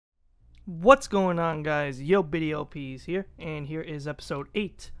What's going on, guys? YoBiddyLPs here, and here is episode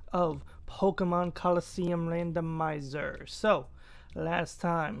 8 of Pokemon Colosseum Randomizer. So, last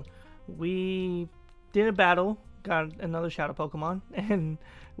time we did a battle, got another Shadow Pokemon, and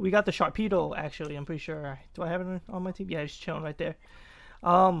we got the Sharpedo, actually. I'm pretty sure. Do I have it on my team? Yeah, he's chilling right there.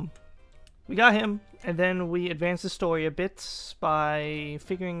 We got him, and then we advanced the story a bit by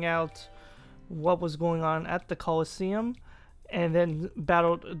figuring out what was going on at the Colosseum. And then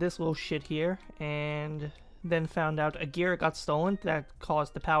battled this little shit here, and then found out a gear got stolen that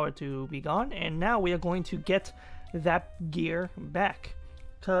caused the power to be gone, and now we are going to get that gear back,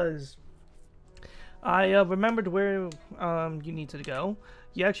 because I remembered where you need to go.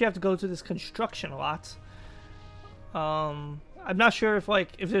 You actually have to go to this construction lot. I'm not sure if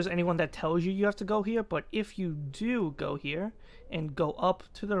there's anyone that tells you have to go here, but if you do go here and go up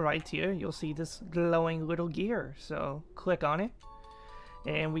to the right here, you'll see this glowing little gear. So click on it,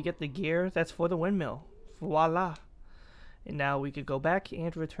 and we get the gear that's for the windmill. Voila! And now we could go back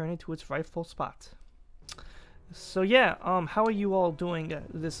and return it to its rightful spot. So yeah, how are you all doing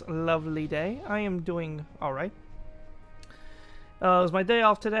this lovely day? I am doing all right. It was my day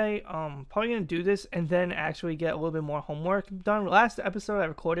off today. Probably gonna do this and then actually get a little bit more homework done. Last episode I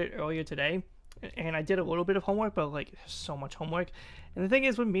recorded earlier today, and I did a little bit of homework, but like so much homework. And the thing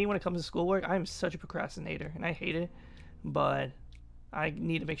is with me, when it comes to schoolwork, I'm such a procrastinator and I hate it, but I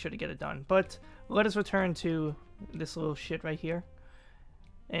need to make sure to get it done. But let us return to this little shit right here.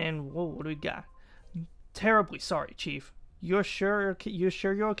 And whoa, what do we got? Terribly sorry, Chief. You're sure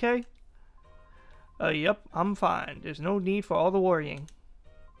you're okay? Yep, I'm fine. There's no need for all the worrying.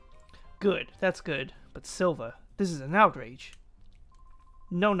 Good, that's good. But Silva, this is an outrage.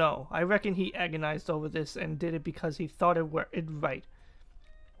 No, I reckon he agonized over this and did it because he thought it right.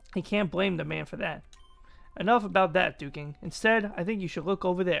 He can't blame the man for that. Enough about that, Duking. Instead, I think you should look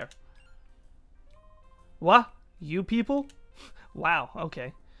over there. What? You people? Wow,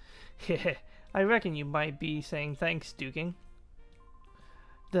 okay. I reckon you might be saying thanks, Duking.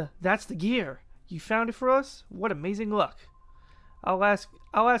 That's the gear. You found it for us? What amazing luck. I'll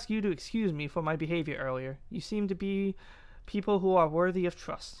ask you to excuse me for my behavior earlier. You seem to be people who are worthy of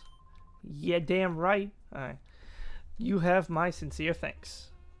trust. Yeah, damn right. Alright. You have my sincere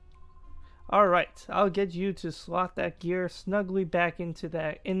thanks. Alright, I'll get you to slot that gear snugly back in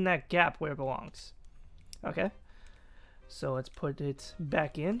that gap where it belongs. Okay. So let's put it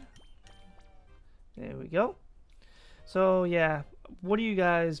back in. There we go. So yeah, what have you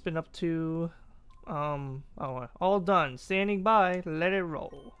guys been up to? All done. Standing by, let it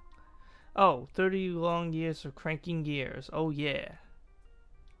roll. Oh, 30 long years of cranking gears. Oh yeah.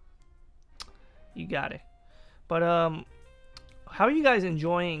 You got it. But how are you guys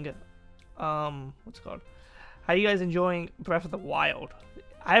enjoying what's it called? How are you guys enjoying Breath of the Wild?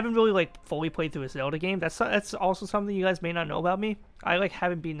 I haven't really like fully played through a Zelda game. That's also something you guys may not know about me. I like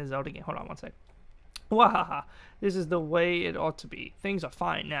haven't beaten a Zelda game. Hold on one sec. Wahaha. This is the way it ought to be. Things are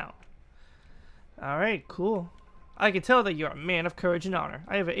fine now. Alright, cool. I can tell that you're a man of courage and honor.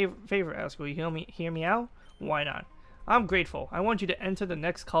 I have a favor to ask. Will you hear me out? Why not? I'm grateful. I want you to enter the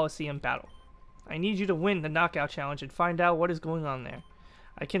next Colosseum battle. I need you to win the knockout challenge and find out what is going on there.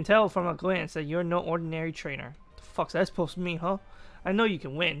 I can tell from a glance that you're no ordinary trainer. The fuck's that supposed to mean, huh? I know you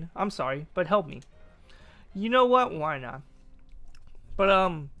can win. I'm sorry, but help me. You know what? Why not? But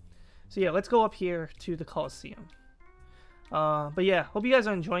so yeah, let's go up here to the Colosseum. But yeah, hope you guys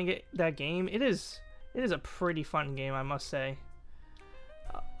are enjoying that game. It is a pretty fun game, I must say.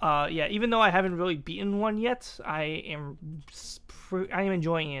 Yeah, even though I haven't really beaten one yet, I am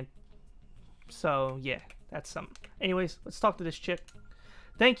enjoying it. So yeah, that's something. Anyways, let's talk to this chick.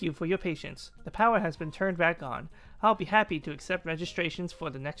 Thank you for your patience. The power has been turned back on. I'll be happy to accept registrations for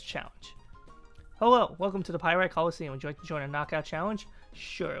the next challenge. Hello, welcome to the Pyrite Colosseum. Would you like to join a knockout challenge?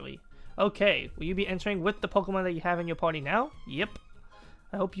 Surely. Okay, will you be entering with the Pokemon that you have in your party now? Yep.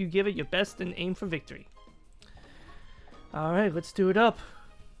 I hope you give it your best and aim for victory. Alright, let's do it up.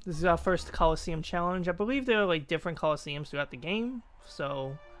 This is our first Colosseum challenge. I believe there are like different Colosseums throughout the game.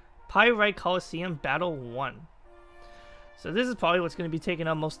 So, Pyrite Colosseum Battle 1. So this is probably what's going to be taking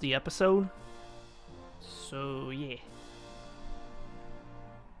up most of the episode. So, yeah.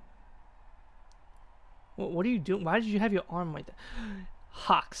 What are you doing? Why did you have your arm like that?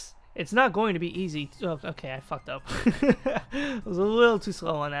 Hawks. It's not going to be easy. Oh, okay, I fucked up. I was a little too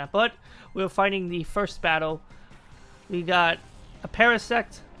slow on that. But we're fighting the first battle. We got a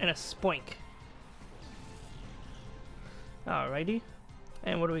Parasect and a Spoink. Alrighty.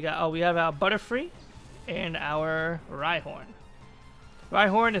 And what do we got? Oh, we have our Butterfree and our Rhyhorn.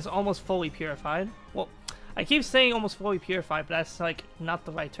 Rhyhorn is almost fully purified. Well, I I keep saying almost fully purified, but that's like not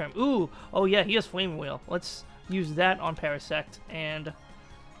the right term. Ooh, oh yeah, he has Flame Wheel. Let's use that on Parasect and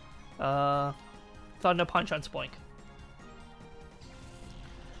Thunder Punch on Spoink.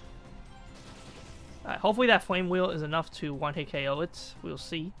 Alright, hopefully that Flame Wheel is enough to one-hit KO it. We'll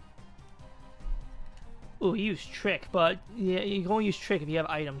see. Ooh, he used Trick, but yeah, you can only use Trick if you have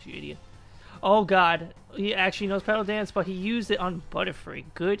items, you idiot. Oh god, he actually knows Petal Dance, but he used it on Butterfree.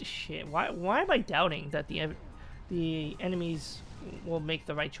 Good shit. Why am I doubting that the enemies will make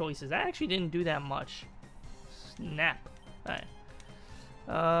the right choices? I actually didn't do that much. Snap.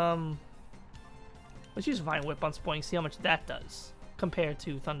 Alright. Let's use Vine Whip on Spoink, see how much that does compared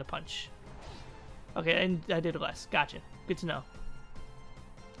to Thunder Punch. Okay, and I did less. Gotcha. Good to know.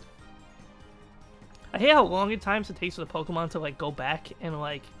 I hate how long it takes for the Pokemon to like go back and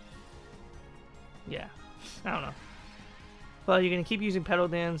like, yeah, I don't know. But you're gonna keep using Petal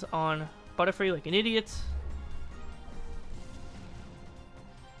Dance on Butterfree like an idiot.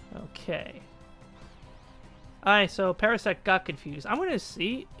 Okay. Alright, so Parasect got confused. I'm gonna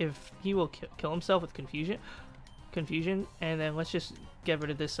see if he will kill himself with confusion, and then let's just get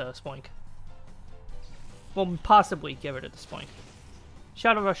rid of this Spoink. Well, possibly get rid of the Spoink.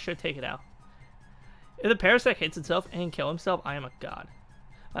 Shadow Rush should take it out. If the Parasect hits itself and kill himself, I am a god.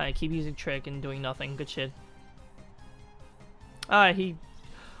 Alright, keep using Trick and doing nothing. Good shit. Alright, he...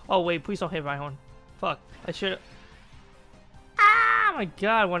 Oh, wait, please don't hit Rhyhorn. Fuck. I should... Ah, my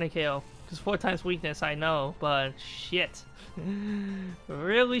god, 1-hit KO. Because 4 times weakness, I know, but shit.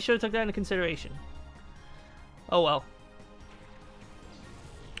 Really should have took that into consideration. Oh, well.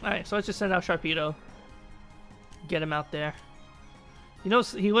 Alright, so let's just send out Sharpedo. Get him out there. You know,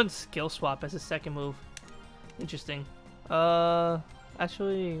 he went Skill Swap as his second move. Interesting.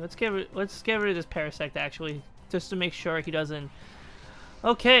 Actually, let's get rid of this Parasect, actually, just to make sure he doesn't...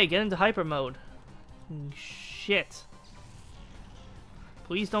 Okay, get into Hyper Mode. Shit.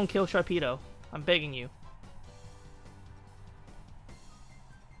 Please don't kill Sharpedo. I'm begging you.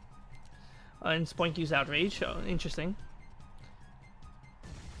 And Spoink used Outrage. Oh, interesting.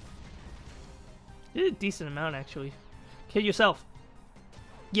 Did a decent amount, actually. Kill yourself.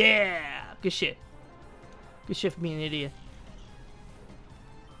 Yeah! Good shit. Good shit for being an idiot.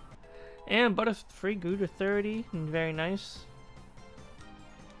 And Butterfree grew to 30. Very nice.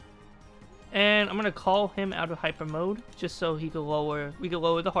 And I'm gonna call him out of hyper mode just so we can lower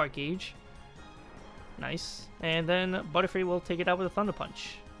the heart gauge. Nice. And then Butterfree will take it out with a Thunder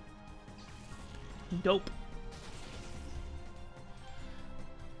Punch. Dope.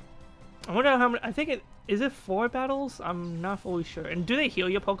 I wonder how many. I think is it 4 battles? I'm not fully sure. And do they heal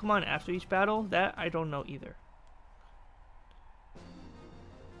your Pokemon after each battle? That I don't know either.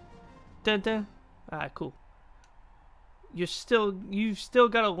 Dun dun. Alright, cool. You've still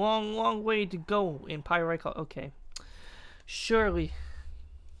got a long way to go in Pyrite. Okay. Surely.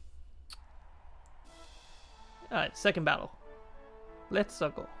 Alright, second battle. Let's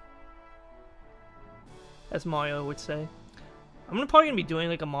go. As Mario would say. I'm probably gonna be doing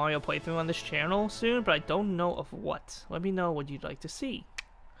like a Mario playthrough on this channel soon, but I don't know of what. Let me know what you'd like to see.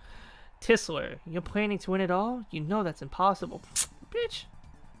 Tissler, you're planning to win it all? You know that's impossible. Bitch.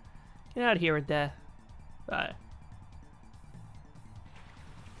 Get out of here with that. Alright.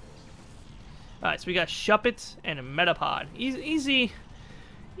 Alright, so we got Shuppet and a Metapod. Easy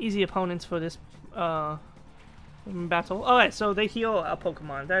opponents for this battle. Alright, so they heal a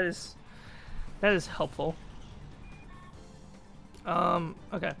Pokemon. That is helpful.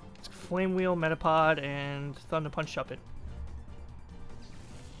 Okay. It's Flame Wheel, Metapod, and Thunder Punch Shuppet.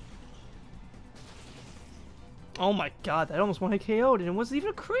 Oh my god, that almost won a KO'd, and it wasn't even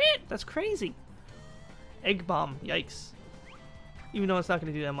a crit! That's crazy! Egg Bomb, yikes. Even though it's not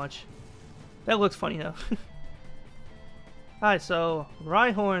going to do that much. That looks funny though. Alright, so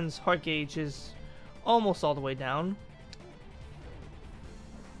Rhyhorn's heart gauge is almost all the way down.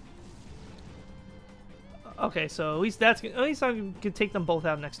 Okay, so at least I can take them both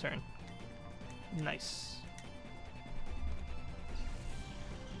out next turn. Nice.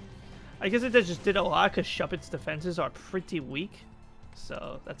 I guess it just did a lot because Shuppet's defenses are pretty weak,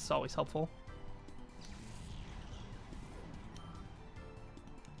 so that's always helpful.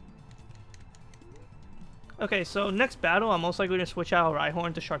 Okay, so next battle, I'm most likely going to switch out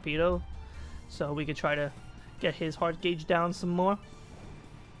Rhyhorn to Sharpedo, so we could try to get his heart gauge down some more.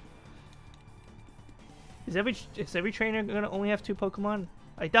 Is every trainer going to only have 2 Pokemon?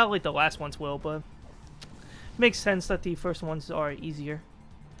 I doubt like the last ones will, but it makes sense that the first ones are easier.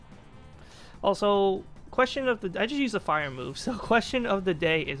 Also, question of the... I just used the fire move, so question of the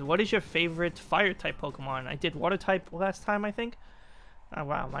day is, what is your favorite fire type Pokemon? I did water type last time, I think. Oh,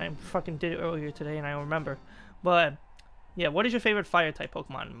 wow, I fucking did it earlier today and I don't remember. But, yeah, what is your favorite fire type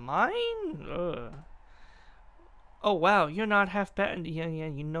Pokemon? Mine? Ugh. Oh, wow, you're not half bad. Yeah,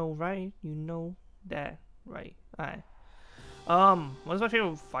 you know, right? You know that, right? Alright. What is my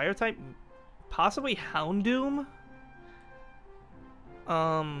favorite fire type? Possibly Houndoom?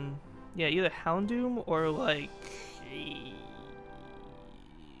 Yeah, either Houndoom or, like,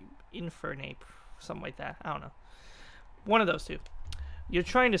 Infernape. Something like that. I don't know. One of those two. You're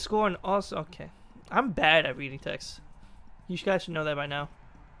trying to score and also... Okay. I'm bad at reading text. You guys should know that by now.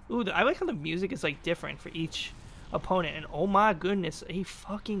 Ooh, I like how the music is, like, different for each opponent. And oh my goodness, a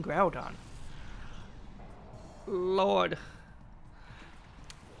fucking Groudon. Lord.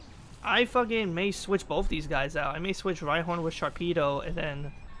 I fucking may switch both these guys out. I may switch Rhyhorn with Sharpedo and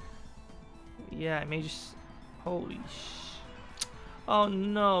then... Yeah, I may just... Holy sh... Oh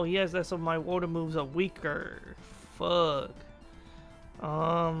no, yes, that's my water moves are weaker. Fuck.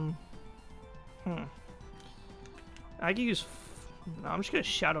 I can use... No, I'm just gonna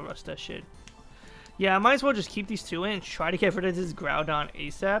Shadow Rush that shit. Yeah, I might as well just keep these two in and try to get rid of this Groudon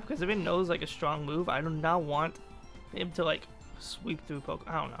ASAP, because if it knows, like, a strong move, I do not want him to, like, sweep through Pokemon.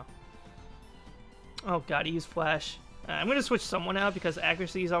 I don't know. Oh god, he used Flash. I'm gonna switch someone out because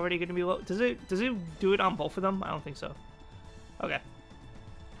accuracy is already gonna be low. Does it do it on both of them? I don't think so. Okay.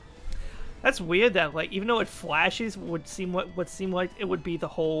 That's weird that, like, even though it flashes would seem like it would be the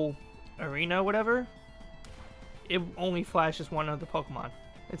whole arena or whatever, it only flashes one of the Pokemon.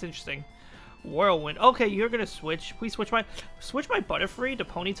 It's interesting. Whirlwind. Okay, you're gonna switch. Please switch my Butterfree to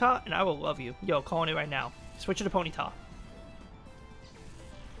Ponyta, and I will love you. Yo, calling it right now. Switch it to Ponyta.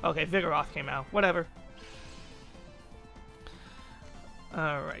 Okay, Vigoroth came out. Whatever.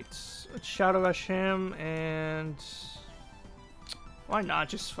 Alright. Let's Shadow Rush him, and... Why not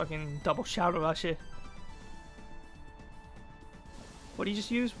just fucking double Shadow Rush it? What did you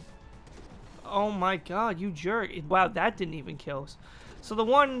just use? Oh my god, you jerk. Wow, that didn't even kill. So the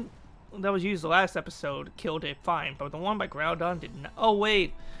one that was used the last episode killed it fine, but the one by Groudon did not. Oh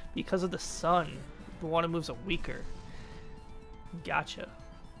wait, because of the sun, the water moves are weaker. Gotcha.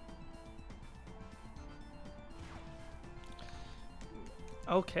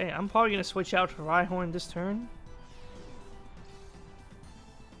 Okay, I'm probably gonna switch out to Rhyhorn this turn.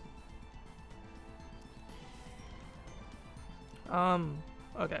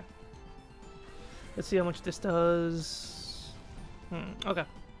 Okay. Let's see how much this does. Okay.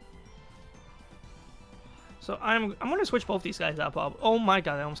 So I'm gonna switch both these guys out, Bob. Oh my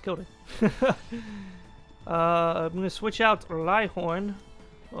god, I almost killed it. I'm gonna switch out Rhyhorn.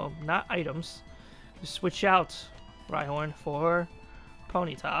 Well, not items. Just switch out Rhyhorn for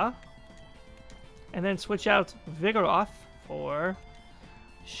Ponyta. And then switch out Vigoroth for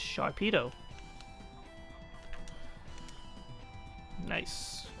Sharpedo.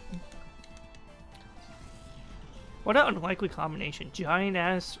 Nice. What an unlikely combination. Giant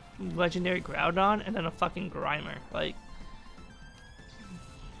ass legendary Groudon and then a fucking Grimer. Like,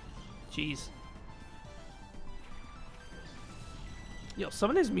 jeez. Yo,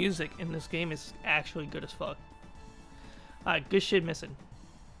 some of this music in this game is actually good as fuck. Alright, good shit missing.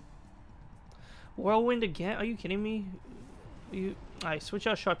 Whirlwind again? Are you kidding me? Alright, switch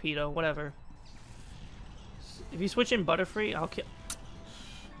out Sharpedo, whatever. If you switch in Butterfree, I'll kill.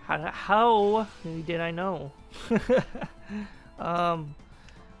 How did I know? Alright,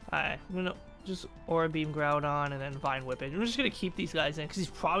 I'm gonna just Aura Beam Groudon and then Vine Whip it. I'm just gonna keep these guys in because he's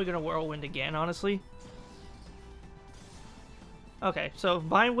probably gonna Whirlwind again, honestly. Okay, so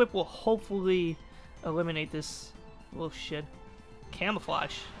Vine Whip will hopefully eliminate this little shit.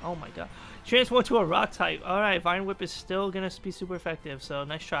 Camouflage. Oh my god. Transform to a rock type. Alright, Vine Whip is still gonna be super effective, so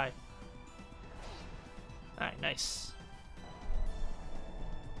nice try. Alright, nice.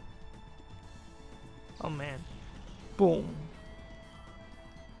 Oh man. Boom.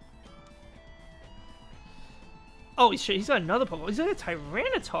 Oh shit, he's got another Pokemon. He's got a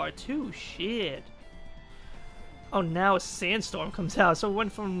Tyranitar too. Shit. Oh, now a Sandstorm comes out. So it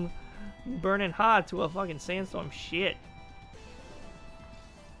went from burning hot to a fucking Sandstorm. Shit.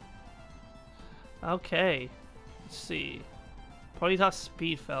 Okay. Let's see. Ponyta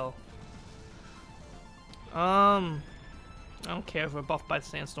speed fell. I don't care if we're buffed by the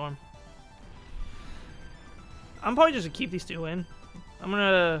Sandstorm. I'm probably just gonna keep these two in. I'm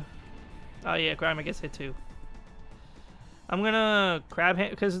gonna... Oh yeah, Grimer gets hit too. I'm gonna Crab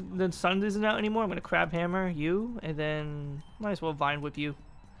Hammer, because the sun isn't out anymore, I'm gonna Crab Hammer you, and then might as well Vine Whip you.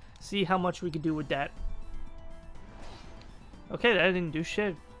 See how much we could do with that. Okay, that didn't do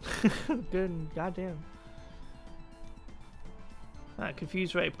shit. Good, goddamn. Alright,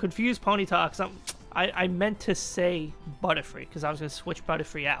 Confuse Rape. Confuse Ponyta, 'cause I meant to say Butterfree because I was going to switch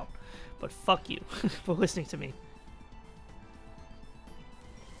Butterfree out. But fuck you for listening to me.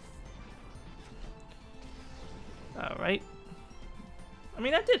 Alright. I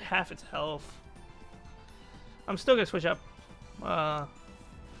mean, that did half its health. I'm still going to switch up.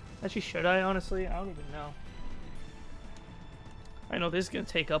 Actually, should I, honestly? I don't even know. I know this is going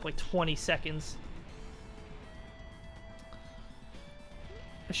to take up like 20 seconds.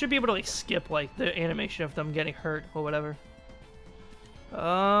 I should be able to like skip like the animation of them getting hurt or whatever.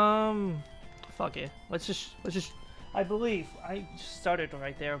 Fuck it. Let's just I believe I just started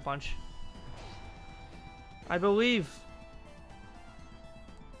right there a bunch. I believe.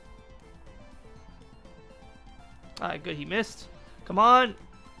 Alright, good, he missed. Come on.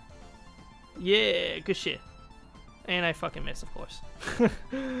 Yeah, good shit. And I fucking missed, of course.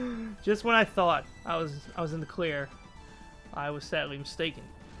 Just when I thought I was in the clear, I was sadly mistaken.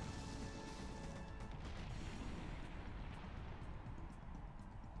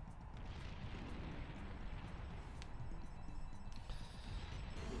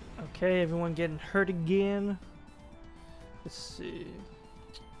 Okay, everyone getting hurt again. Let's see.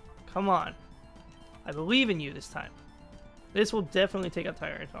 Come on. I believe in you this time. This will definitely take out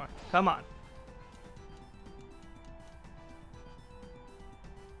Tyranitar. Come on.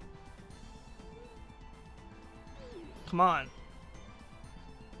 Come on.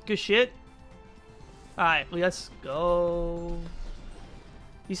 Good shit. Alright, let's go.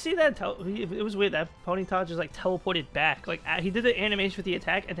 You see that? It was weird. That Ponyta just like teleported back. Like he did the animation with the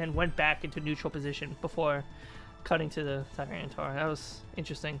attack and then went back into neutral position before cutting to the Tyranitar. That was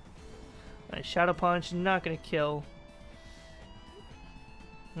interesting. Alright, Shadow Punch, not gonna kill.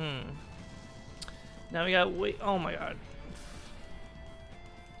 Now we got wait. Oh my god.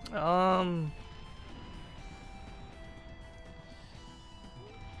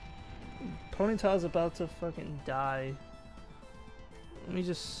 Ponyta's about to fucking die. Let me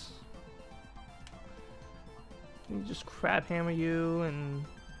just crab hammer you and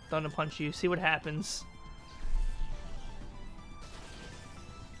thunder punch you. See what happens.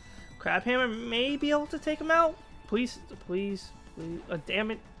 Crab hammer may be able to take him out. Please, please, please. Oh,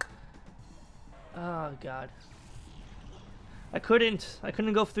 damn it. Oh god. I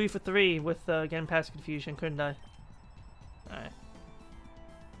couldn't go 3 for 3 with getting past confusion, couldn't I? Alright.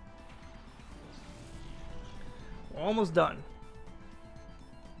 We're almost done.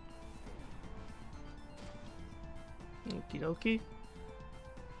 Okie dokie.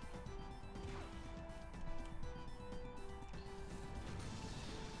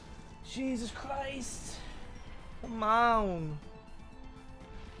 Jesus Christ! Come on!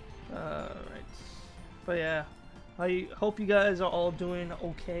 Alright. But yeah, I hope you guys are all doing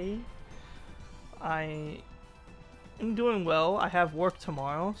okay. I am doing well. I have work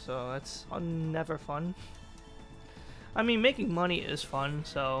tomorrow, so that's never fun. I mean, making money is fun,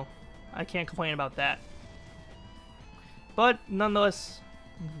 so I can't complain about that. But nonetheless,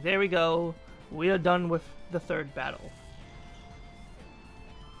 there we go. We are done with the 3rd battle.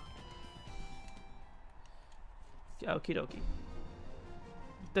 Okie dokie.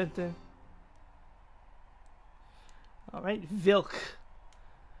 Dun dun. Alright, Vilk.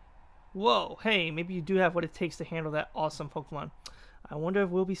 Whoa, hey, maybe you do have what it takes to handle that awesome Pokemon. I wonder if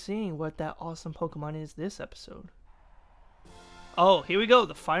we'll be seeing what that awesome Pokemon is this episode. Oh, here we go,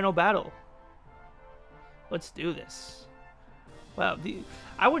 the final battle. Let's do this. Wow,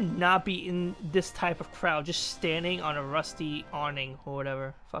 I would not be in this type of crowd, just standing on a rusty awning or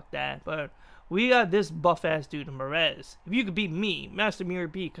whatever. Fuck that. But we got this buff-ass dude, Merez. If you could beat me, Master Mirror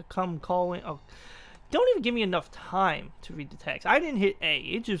B could come calling. Oh, don't even give me enough time to read the text. I didn't hit A.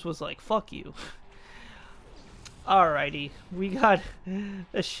 It just was like, fuck you. Alrighty, we got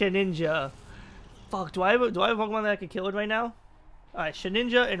the Shedinja. Fuck, do I have a Pokemon that I can kill it right now? Alright,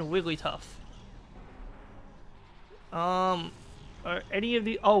 Shedinja and Wigglytuff. Are any of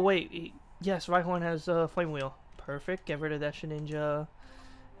the... Oh, wait. Yes, Rhyhorn has a Flame Wheel. Perfect. Get rid of that Shedinja.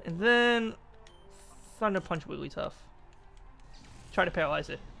 And then... Thunder Punch Wigglytuff. Try to paralyze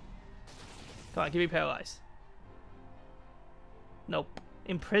it. Come on, give me paralyze. Nope.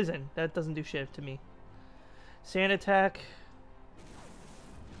 Imprison. That doesn't do shit to me. Sand Attack.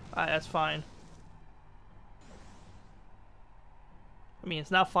 Alright, that's fine. I mean, it's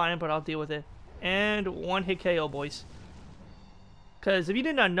not fine, but I'll deal with it. And 1-hit KO, boys. Because if you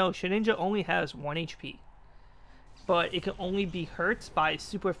did not know, Shedinja only has 1 HP. But it can only be hurt by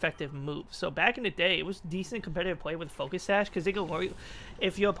super effective moves. So back in the day, it was decent competitive play with Focus Sash. Because they could worry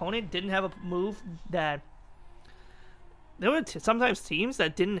if your opponent didn't have a move that there were sometimes teams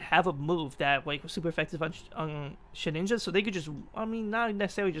that didn't have a move that like was super effective on Shedinja, so they could just, I mean, not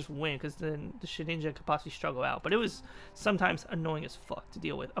necessarily just win, because then the Shedinja could possibly struggle out. But it was sometimes annoying as fuck to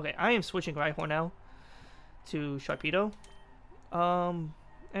deal with. Okay, I am switching Rhyhorn now to Sharpedo.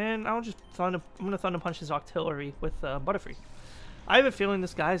 And I'm gonna Thunder Punch his Octillery with Butterfree. I have a feeling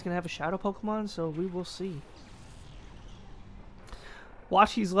this guy is gonna have a Shadow Pokemon, so we will see.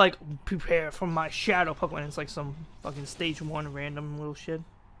 Watch, he's like, prepare for my Shadow Pokemon. It's like some fucking stage 1 random little shit.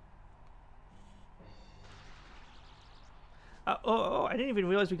 Oh, I didn't even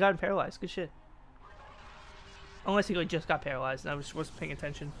realize we got him paralyzed. Good shit. Unless he like just got paralyzed and I wasn't paying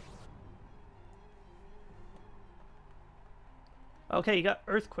attention. Okay, you got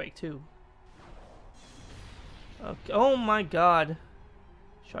Earthquake too. Okay. Oh my god.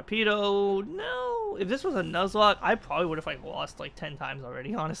 Sharpedo, no! If this was a Nuzlocke, I probably would have like lost like 10 times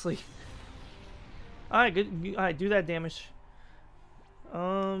already, honestly. Alright, good. Alright, do that damage.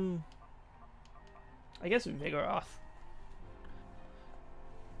 I guess Vigoroth.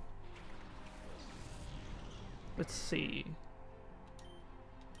 Let's see.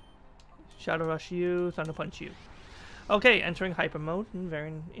 Shadow Rush you, Thunder Punch you. Okay, entering Hyper Mode.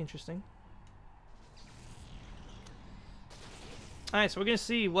 Very interesting. Alright, so we're gonna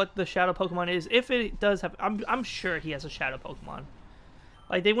see what the Shadow Pokemon is. If it does have, I'm sure he has a Shadow Pokemon.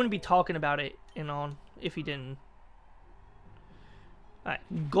 Like, they wouldn't be talking about it if he didn't. Alright,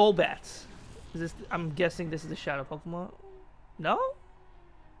 Golbats. Is this? I'm guessing this is the Shadow Pokemon. No?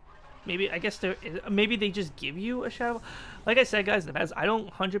 Maybe, I guess maybe they just give you a Shadow. Like I said, guys, in the past, I don't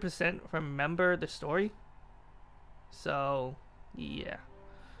 100% remember the story. So, yeah.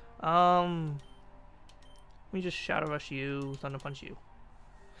 Let me just Shadow Rush you, Thunder Punch you.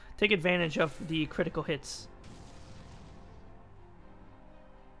 Take advantage of the critical hits.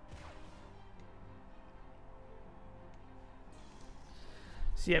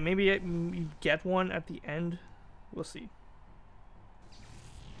 So yeah, maybe you get one at the end. We'll see.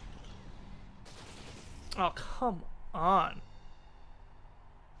 Oh, come on.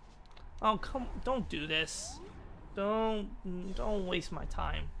 Oh, don't do this. Don't waste my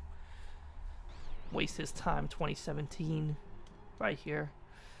time. Waste his time, 2017. Right here.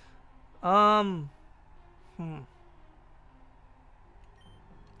 Just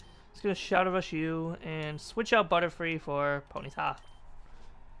gonna Shadow Rush you and switch out Butterfree for Ponyta.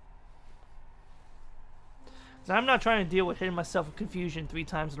 Cause I'm not trying to deal with hitting myself with confusion 3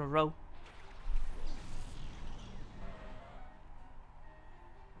 times in a row.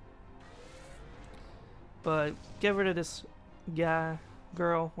 But get rid of this guy,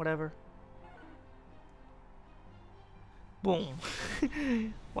 girl, whatever. Boom.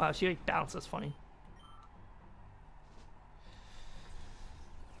 Wow, she like bounced. That's funny.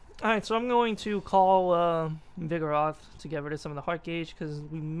 Alright, so I'm going to call Vigoroth to get rid of some of the Heart Gauge, because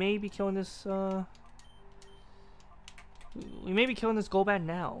we may be killing this Golbat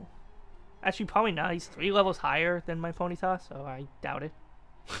now. Actually, probably not. He's 3 levels higher than my Ponyta, so I doubt it.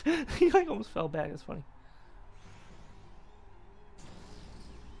 He like almost fell back. That's funny.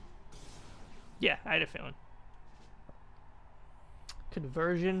 Yeah, I had a feeling.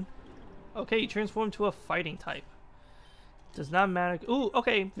 Conversion. Okay, you transform to a fighting type. Does not matter. Ooh,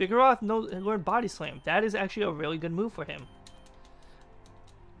 okay. Vigoroth learned Body Slam. That is actually a really good move for him.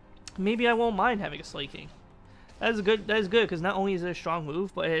 Maybe I won't mind having a Slaking. That is good. That is good because not only is it a strong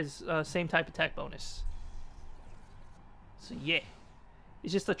move, but it has same type attack bonus. So yeah,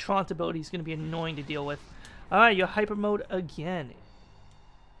 it's just the Traunt ability is going to be annoying to deal with. All right, your Hyper Mode again.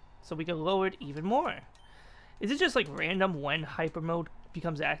 So we can lower it even more. Is it just like random when Hyper Mode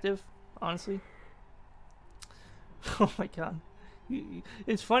becomes active? Honestly. Oh my god.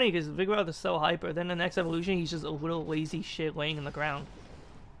 It's funny because Vigoroth is so hyper, then the next evolution he's just a little lazy shit laying in the ground.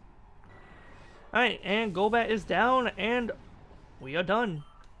 Alright, and Golbat is down, and we are done.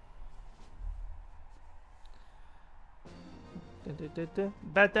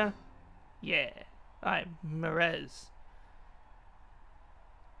 Beta. Yeah. Alright, Merez.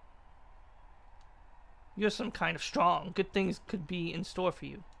 You're some kind of strong. Good things could be in store for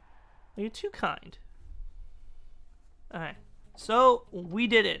you. You're too kind. Alright. So, we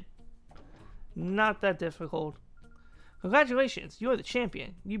did it. Not that difficult. Congratulations, you are the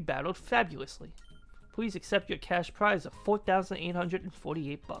champion. You battled fabulously. Please accept your cash prize of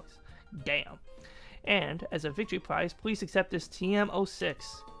 4,848 bucks. Damn. And, as a victory prize, please accept this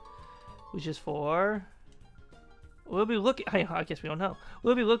TM06. Which is for... We'll be looking... I guess we don't know.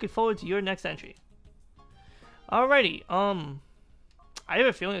 We'll be looking forward to your next entry. Alrighty, I have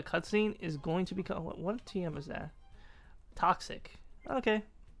a feeling a cutscene is going to become... What TM is that? Toxic. Okay.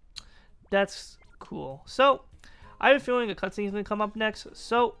 That's cool. So, I have a feeling a cutscene is gonna come up next,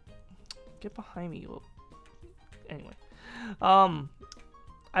 so get behind me. Anyway, I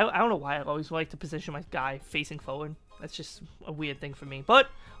don't know why I always like to position my guy facing forward. That's just a weird thing for me. But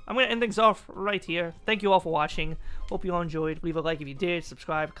I'm going to end things off right here. Thank you all for watching. Hope you all enjoyed. Leave a like if you did.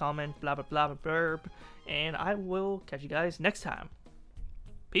 Subscribe, comment, blah, blah, blah, blah, blah. And I will catch you guys next time.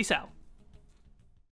 Peace out.